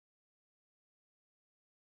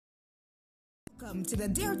Welcome to the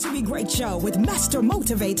Dare to Be Great show with Master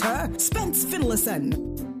Motivator, Spence Finlayson.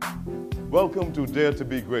 Welcome to Dare to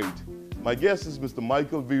Be Great. My guest is Mr.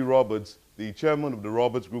 Michael V. Roberts, the chairman of the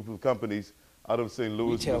Roberts Group of Companies out of St.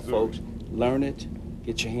 Louis, Missouri. We tell folks, learn it,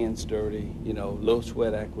 get your hands dirty, low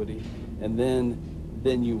sweat equity, and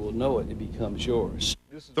then you will know it. It becomes yours.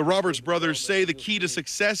 The Roberts brothers say the key to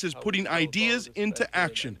success is putting ideas into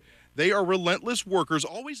action. They are relentless workers,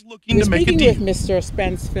 always looking to make a deal. Speaking with Mr.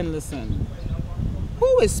 Spence Finlayson.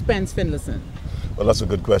 Who is Spence Finlayson? Well, that's a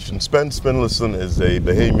good question. Spence Finlayson is a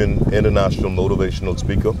Bahamian international motivational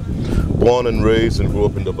speaker, born and raised and grew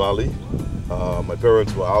up in the Valley. My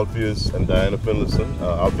parents were Alpheus and Diana Finlayson,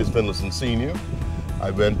 Alpheus Finlayson Sr. I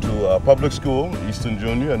went to public school, Eastern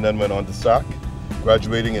Junior, and then went on to SAC,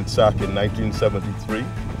 graduating in SAC in 1973.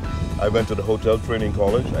 I went to the Hotel Training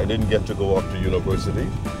College. I didn't get to go off to university.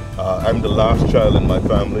 I'm the last child in my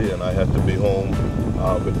family, and I had to be home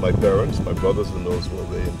with my parents. My brothers and those were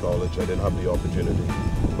away in college. I didn't have the opportunity.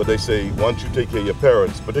 But they say, once you take care of your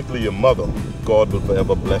parents, particularly your mother, God will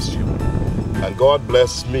forever bless you. And God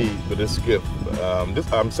blessed me with this gift.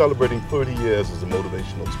 I'm celebrating 30 years as a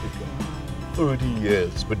motivational speaker. 30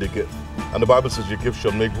 years with the gift. And the Bible says your gift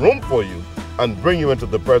shall make room for you and bring you into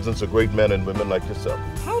the presence of great men and women like yourself.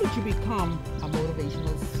 How did you become a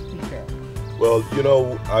motivational speaker? Well,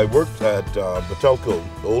 I worked at Batelco,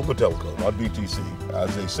 the old Batelco, not BTC,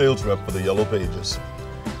 as a sales rep for the Yellow Pages.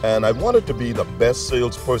 And I wanted to be the best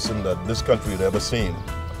salesperson that this country had ever seen.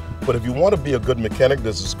 But if you want to be a good mechanic,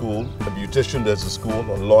 there's a school, a beautician, there's a school,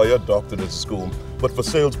 a lawyer, doctor, there's a school. But for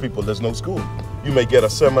salespeople, there's no school. You may get a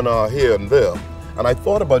seminar here and there. And I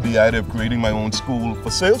thought about the idea of creating my own school for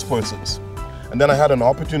salespersons. And then I had an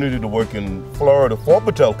opportunity to work in Florida for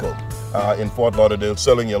Batelco in Fort Lauderdale,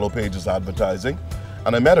 selling Yellow Pages advertising.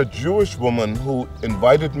 And I met a Jewish woman who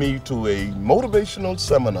invited me to a motivational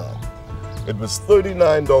seminar. It was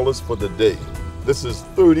 $39 for the day. This is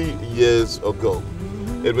 30 years ago.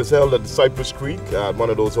 It was held at Cypress Creek, one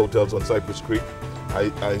of those hotels on Cypress Creek.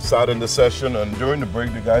 I sat in the session, and during the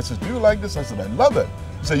break, the guy says, "Do you like this?" I said, "I love it."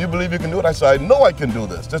 He said, "You believe you can do it?" I said, "I know I can do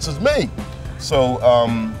this. This is me." So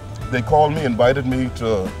they called me, invited me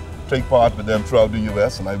to take part with them throughout the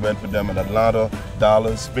U.S., and I went with them in Atlanta,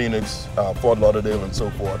 Dallas, Phoenix, Fort Lauderdale, and so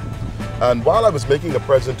forth. And while I was making a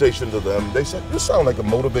presentation to them, they said, "You sound like a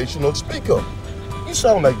motivational speaker. You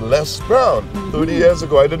sound like Les Brown." 30 years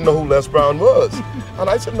ago, I didn't know who Les Brown was. And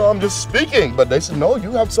I said, "No, I'm just speaking." But they said, "No,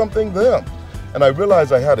 you have something there." And I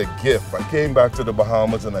realized I had a gift. I came back to the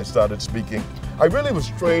Bahamas and I started speaking. I really was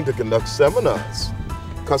trained to conduct seminars,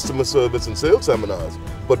 customer service and sales seminars.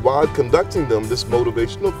 But while conducting them, this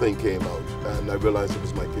motivational thing came out, and I realized it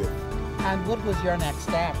was my gift. And what was your next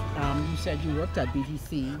step? You said you worked at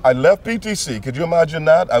BTC. I left BTC. Could you imagine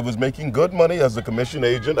that? I was making good money as a commission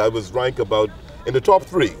agent. I was ranked about in the top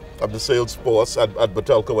 3 of the sales force at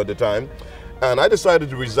Batelco at the time. And I decided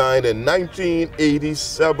to resign in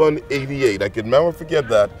 1987, 88. I can never forget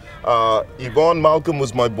that. Yvonne Malcolm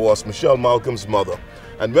was my boss, Michelle Malcolm's mother.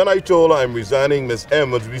 And when I told her I'm resigning, Miss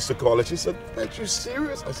M, as we used to call her, she said, "Aren't you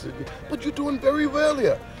serious?" I said, "But you're doing very well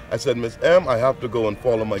here." I said, "Miss M, I have to go and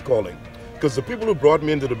follow my calling." Because the people who brought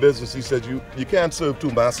me into the business, he said, you can't serve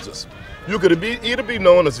 2 masters. You could either be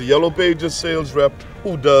known as a Yellow Pages sales rep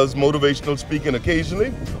who does motivational speaking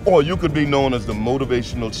occasionally, or you could be known as the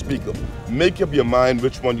motivational speaker. Make up your mind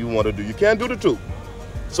which one you want to do. You can't do the 2.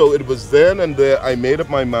 So it was then and there I made up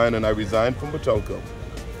my mind, and I resigned from Batelco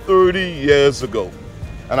 30 years ago.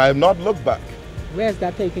 And I have not looked back. Where's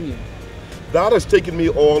that taken you? That has taken me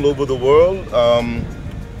all over the world,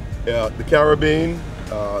 the Caribbean,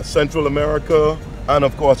 Central America, and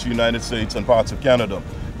of course the United States and parts of Canada.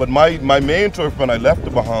 But my main trip when I left the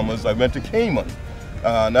Bahamas, I went to Cayman.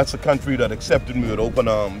 And that's a country that accepted me with open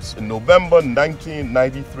arms in November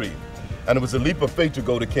 1993. And it was a leap of faith to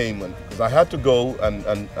go to Cayman, because I had to go and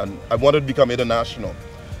I wanted to become international.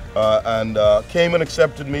 Cayman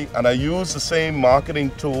accepted me, and I used the same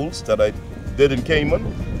marketing tools that I did in Cayman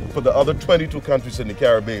for the other 22 countries in the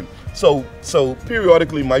Caribbean. So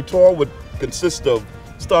periodically my tour would consist of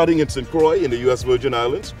starting in St. Croix in the U.S. Virgin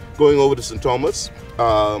Islands, going over to St. Thomas,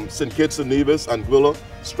 St. Kitts and Nevis, Anguilla,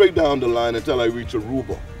 straight down the line until I reach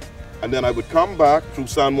Aruba. And then I would come back through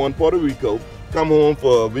San Juan, Puerto Rico, come home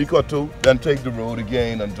for a week or 2, then take the road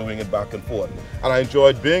again and doing it back and forth. And I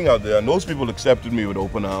enjoyed being out there, and those people accepted me with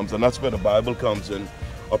open arms, and that's where the Bible comes in.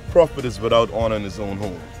 A prophet is without honor in his own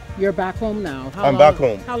home. You're back home now. I'm back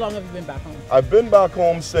home. How long have you been back home? I've been back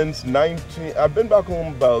home since I've been back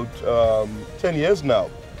home about 10 years now.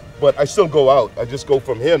 But I still go out. I just go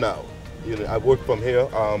from here now. I work from here.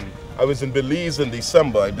 I was in Belize in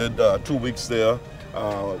December. I did 2 weeks there.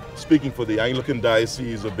 speaking for the Anglican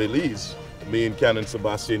Diocese of Belize, me and Canon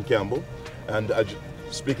Sebastian Campbell. And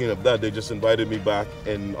speaking of that, they just invited me back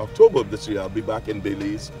in October of this year. I'll be back in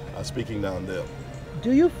Belize speaking down there.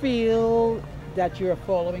 Do you feel that you're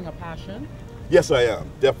following a passion? Yes, I am.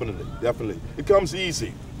 Definitely, definitely. It comes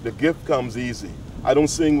easy. The gift comes easy. I don't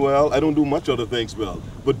sing well. I don't do much other things well.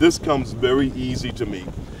 But this comes very easy to me.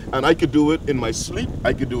 And I could do it in my sleep.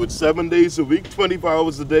 I could do it 7 days a week, 24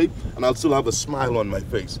 hours a day, and I'll still have a smile on my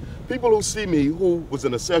face. People who see me, who was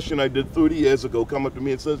in a session I did 30 years ago, come up to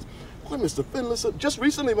me and says, "Boy, Mr. Finn, listen." Just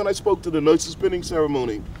recently when I spoke to the nurses' pinning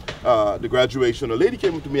ceremony, the graduation, a lady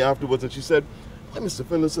came up to me afterwards and she said, "Boy, Mr.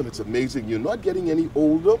 Finn, listen, it's amazing. You're not getting any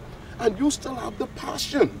older and you still have the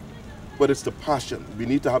passion." But it's the passion. We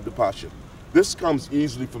need to have the passion. This comes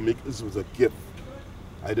easily for me. This was a gift.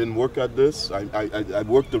 I didn't work at this. I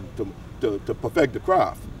worked to perfect the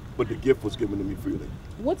craft, but the gift was given to me freely.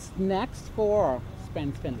 What's next for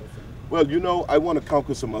Spence Finlayson? Well, you know, I want to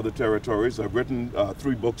conquer some other territories. I've written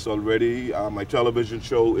 3 books already. My television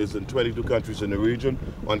show is in 22 countries in the region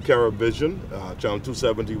on Carib Vision, channel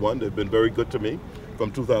 271. They've been very good to me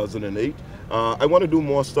from 2008. I want to do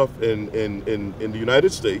more stuff in the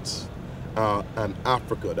United States and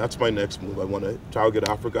Africa. That's my next move. I want to target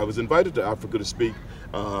Africa. I was invited to Africa to speak.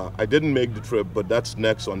 I didn't make the trip, but that's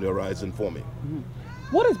next on the horizon for me.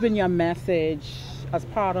 What has been your message as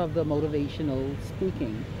part of the motivational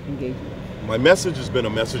speaking engagement? My message has been a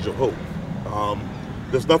message of hope.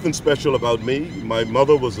 There's nothing special about me. My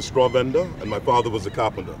mother was a straw vendor and my father was a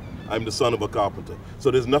carpenter. I'm the son of a carpenter.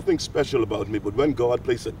 So there's nothing special about me, but when God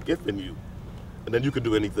places a gift in you, and then you can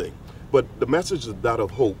do anything. But the message is that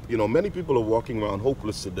of hope. You know, many people are walking around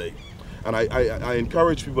hopeless today. And I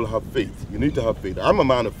encourage people to have faith. You need to have faith. I'm a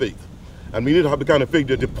man of faith. And we need to have the kind of faith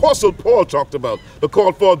that the Apostle Paul talked about. The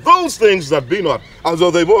call for those things that be not as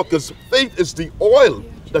though they were. Because faith is the oil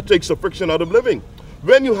that takes the friction out of living.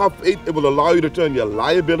 When you have faith, it will allow you to turn your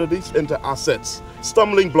liabilities into assets,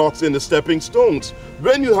 stumbling blocks into stepping stones.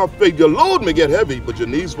 When you have faith, your load may get heavy, but your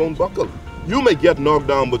knees won't buckle. You may get knocked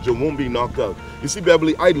down, but you won't be knocked out. You see,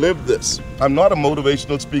 Beverly, I live this. I'm not a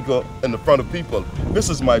motivational speaker in the front of people. This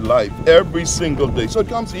is my life every single day. So it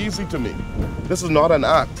comes easy to me. This is not an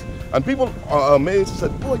act. And people are amazed and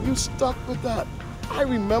said, "Boy, you stuck with that. I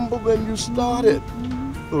remember when you started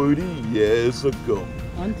 30 years ago."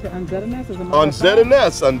 On ZNS, as a matter On of fact.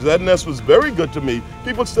 ZNS, and ZNS was very good to me.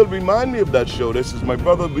 People still remind me of that show. This is my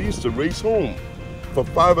brother. We used to race home for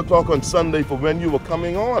 5 o'clock on Sunday for when you were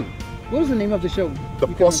coming on. What was the name of the show? The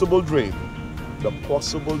Possible Dream. The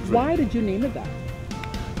Possible Dream. Why did you name it that?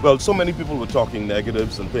 Well, so many people were talking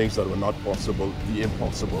negatives and things that were not possible, the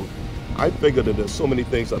impossible. I figured that there's so many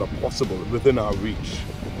things that are possible within our reach,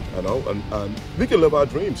 you know, and we can live our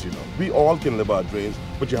dreams, you know. We all can live our dreams,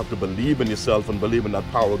 but you have to believe in yourself and believe in that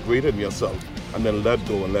power greater than yourself, and then let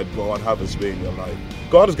go and let God have His way in your life.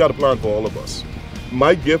 God has got a plan for all of us.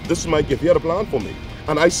 My gift, this is my gift. He had a plan for me.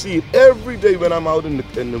 And I see it every day when I'm out in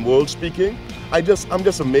the world speaking. I'm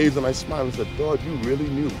just amazed and I smile and said, "God, you really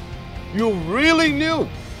knew. You really knew."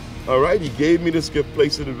 All right, He gave me this gift,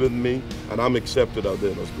 placed it with me, and I'm accepted out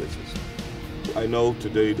there in those places. I know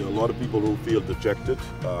today there are a lot of people who feel dejected,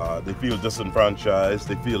 they feel disenfranchised,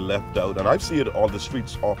 they feel left out, and I see it on the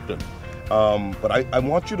streets often. But I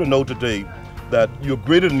want you to know today that you're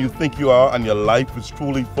greater than you think you are, and your life is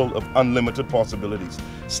truly full of unlimited possibilities.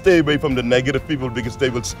 Stay away from the negative people because they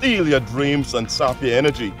will steal your dreams and sap your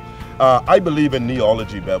energy. I believe in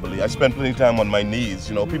neology, Beverly. I spend plenty of time on my knees.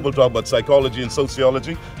 You know, people talk about psychology and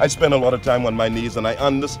sociology. I spend a lot of time on my knees, and I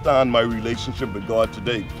understand my relationship with God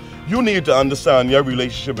today. You need to understand your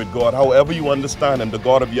relationship with God, however you understand Him, the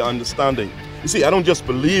God of your understanding. You see, I don't just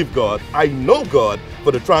believe God, I know God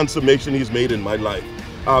for the transformation He's made in my life.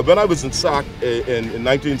 When I was in SAC in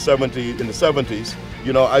 1970, in the 70s,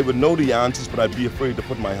 you know, I would know the answers, but I'd be afraid to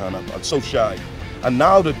put my hand up. I'm so shy. And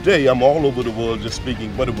now today, I'm all over the world just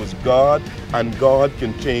speaking, but it was God, and God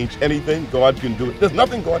can change anything. God can do it. There's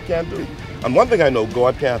nothing God can't do. And one thing I know,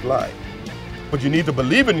 God can't lie. But you need to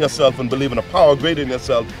believe in yourself and believe in a power greater than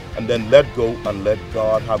yourself, and then let go and let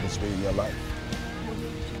God have His way in your life.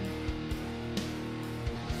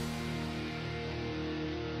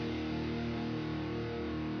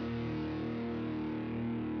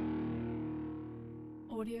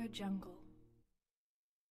 Audio Jungle.